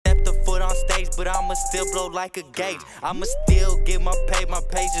but I'ma still blow like a gauge. I'ma still get my pay, my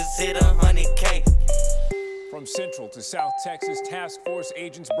pages hit 100K. From Central to South Texas, task force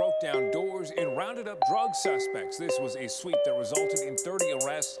agents broke down doors and rounded up drug suspects. This was a sweep that resulted in 30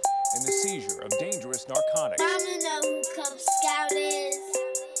 arrests and the seizure of dangerous narcotics. Mama know who Cub Scout is.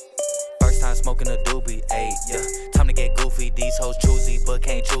 First time smoking a doobie, ayy, yeah. Time to get goofy, these hoes choosy, but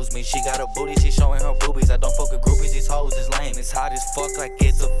can't choose me. She got a booty, she showing her boobies. I don't fuck with groupies, these hoes is lame. It's hot as fuck like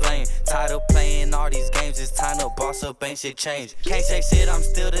it's a flame. Tired of playing all these games, it's time to boss up, ain't shit changed. Can't say shit, I'm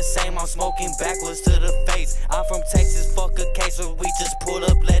still the same, I'm smoking backwards to the face. I'm from Texas, fuck a case where we just pull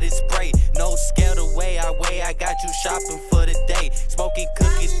up, let it spray. No scale the way I weigh, I got you shopping for the day. Smoking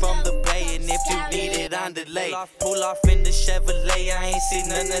cookies from the bay, and if you need it on delay. Pull off in the Chevrolet, I ain't seen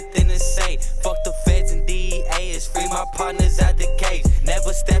nothing to say. Fuck the feds and DEA, it's free my partners out the cage.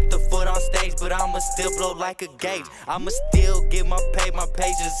 Never stepped a foot on stage, but I'ma still blow like a gauge. I'ma still get my pay, my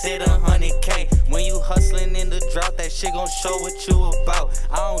pages hit 100K. When you hustling in the drought, that shit gon' show what you about.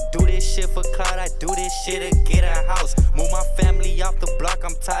 I don't do this shit for clout, I do this shit to get a house. Move my family off the block,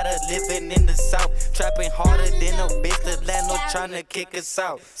 I'm tired of living in the south. Trapping harder than a bitch, the landlord tryna kick us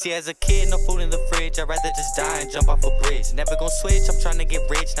out. See, as a kid, no food in the fridge, I'd rather just die and jump off a bridge. Never gon' switch, I'm tryna get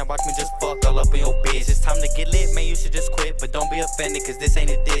rich, now watch me just fuck all up in your bitch. It's time to get lit, man, you should just quit, but don't be offended, cause this ain't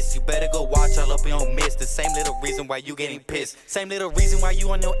a diss. You better go watch all up in your miss. The same little reason why you getting pissed. Same little reason why you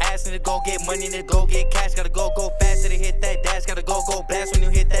on your ass, need to go get money, need to go get cash. Gotta go fast to hit that dash, gotta go blast when you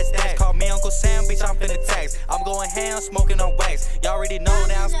hit that stash. Call me Uncle Sam, bitch, I'm finna tax. I'm going ham, smoking on wax. Y'all already know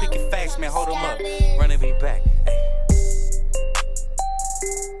now I'm speaking facts, man, hold 'em up, running me back, ay.